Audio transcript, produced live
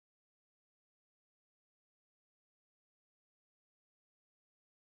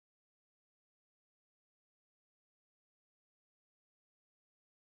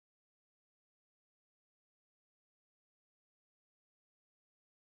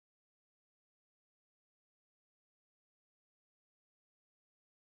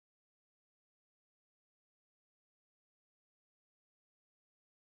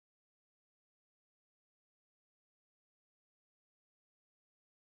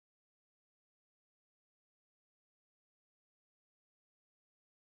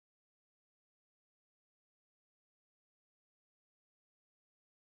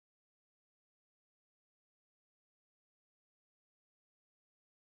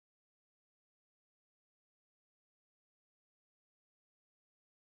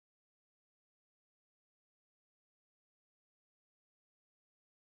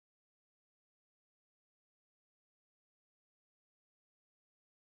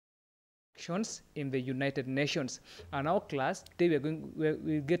actions in the United Nations. And our class, today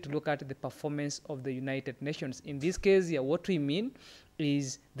we'll get to look at the performance of the United Nations. In this case here, what we mean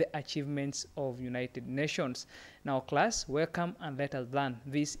is the achievements of United Nations. Now class, welcome and let us learn.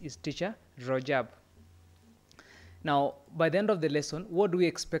 This is teacher Rajab. Now, by the end of the lesson, what do we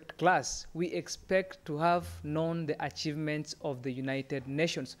expect, class? We expect to have known the achievements of the United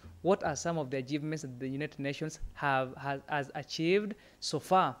Nations. What are some of the achievements that the United Nations has achieved so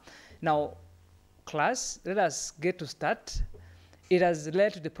far? Now, class, let us get to start. It has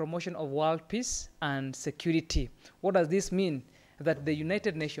led to the promotion of world peace and security. What does this mean? That the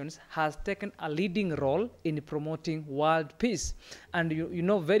United Nations has taken a leading role in promoting world peace. And you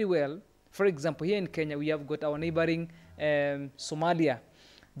know very well, for example, here in Kenya, we have got our neighboring Somalia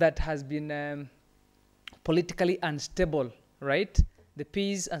that has been politically unstable, right? The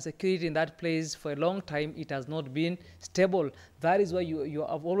peace and security in that place for a long time, it has not been stable. That is why you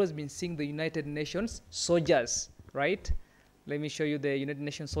have always been seeing the United Nations soldiers, right? Let me show you the United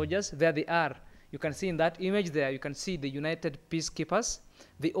Nations soldiers. There they are. You can see in that image there, you can see the United Peacekeepers.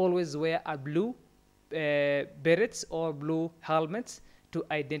 They always wear a blue berets or blue helmets to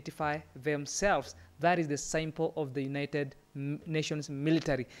identify themselves. That is the symbol of the United Nations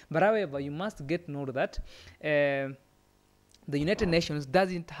military. But however, you must get note that the United Nations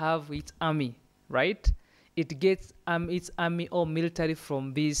doesn't have its army, right? It gets its army or military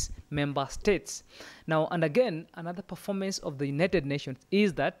from these member states. Now, and again, another performance of the United Nations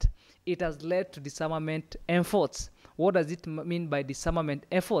is that it has led to disarmament efforts. What does it mean by disarmament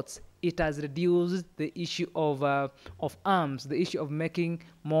efforts? It has reduced the issue of arms, the issue of making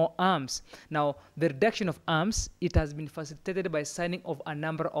more arms. Now, the reduction of arms, it has been facilitated by signing of a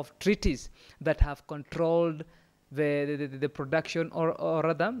number of treaties that have controlled the production, or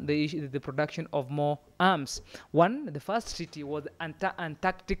rather, the production of more arms. The first treaty was the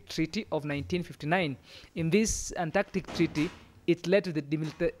Antarctic Treaty of 1959. In this Antarctic Treaty, it led to the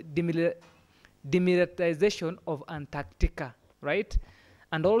demilitarization of Antarctica, right?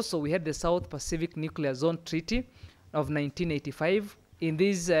 And also we had the South Pacific Nuclear Zone Treaty of 1985. In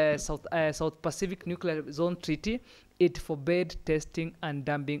this South Pacific Nuclear Zone Treaty, it forbade testing and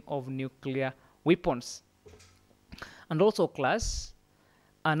dumping of nuclear weapons. And also, class,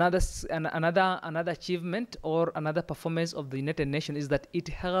 another achievement or another performance of the United Nations is that it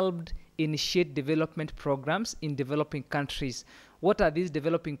helped initiate development programs in developing countries. What are these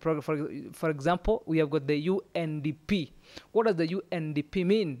developing programs? For example, we have got the UNDP. What does the UNDP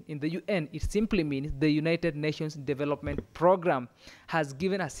mean? In the UN, it simply means the United Nations Development Program has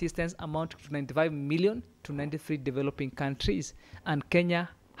given assistance amounting to 95 million to 93 developing countries. And Kenya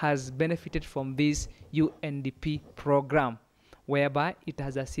has benefited from this UNDP program, whereby it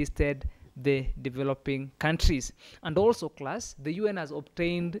has assisted the developing countries. And also, class, the UN has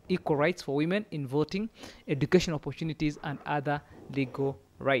obtained equal rights for women in voting, education opportunities, and other legal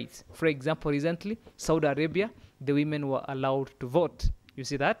rights. For example, recently, Saudi Arabia, the women were allowed to vote. You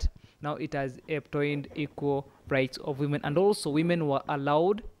see that? Now it has obtained equal rights of women. And also, women were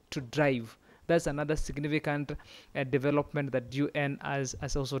allowed to drive. That's another significant development that UN has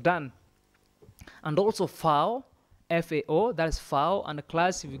also done. And also FAO, FAO, that is FAO, and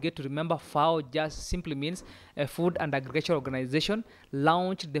class, if you get to remember, FAO just simply means a Food and Agriculture Organization,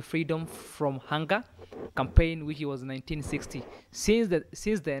 launched the Freedom from Hunger campaign, which was in 1960. Since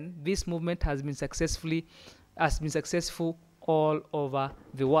then, this movement has been successful all over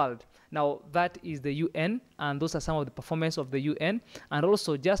the world. Now, that is the UN, and those are some of the performance of the UN. And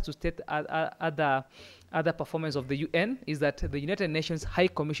also, just to state other performance of the UN is that the United Nations High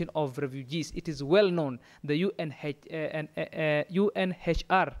Commission of Refugees, it is well known, the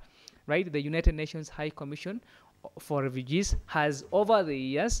UNHR, right? The United Nations High Commission for Refugees has over the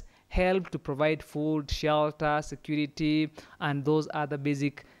years helped to provide food, shelter, security, and those other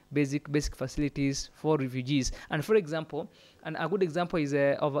basic facilities for refugees. And for example, and a good example is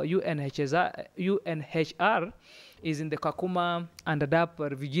of UNHR is in the Kakuma and Dadaab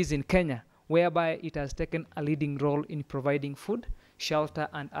refugees in Kenya, whereby it has taken a leading role in providing food, shelter,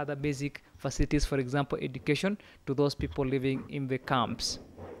 and other basic facilities, for example, education, to those people living in the camps.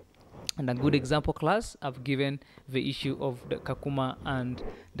 And a good example, class, I've given the issue of the Kakuma and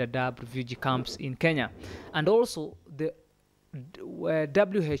Dadaab refugee camps in Kenya. And also the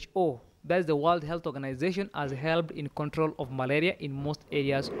WHO, that is the World Health Organization, has helped in control of malaria in most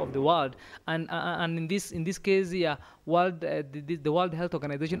areas of the world. And in this case, the World Health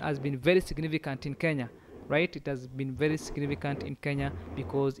Organization has been very significant in Kenya, right? It has been very significant in Kenya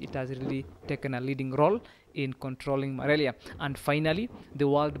because it has really taken a leading role in controlling malaria. And finally, the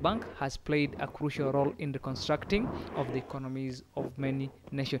World Bank has played a crucial role in reconstructing of the economies of many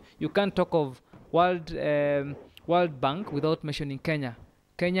nations. You can't talk of World Bank without mentioning Kenya.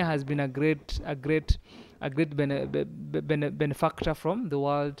 Kenya has been a great benefactor from the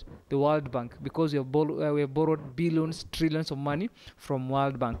World Bank, because we have borrowed billions, trillions of money from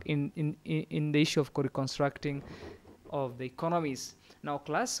World Bank in the issue of reconstructing of the economies. Now,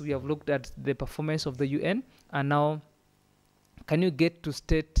 class, we have looked at the performance of the UN, and now can you get to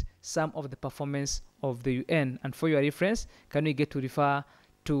state some of the performance of the UN? And for your reference, can you get to refer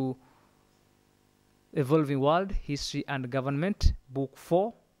to Evolving World, History and Government, Book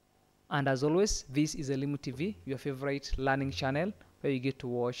 4. And as always, this is Elimu TV, your favorite learning channel where you get to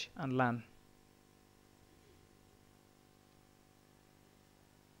watch and learn.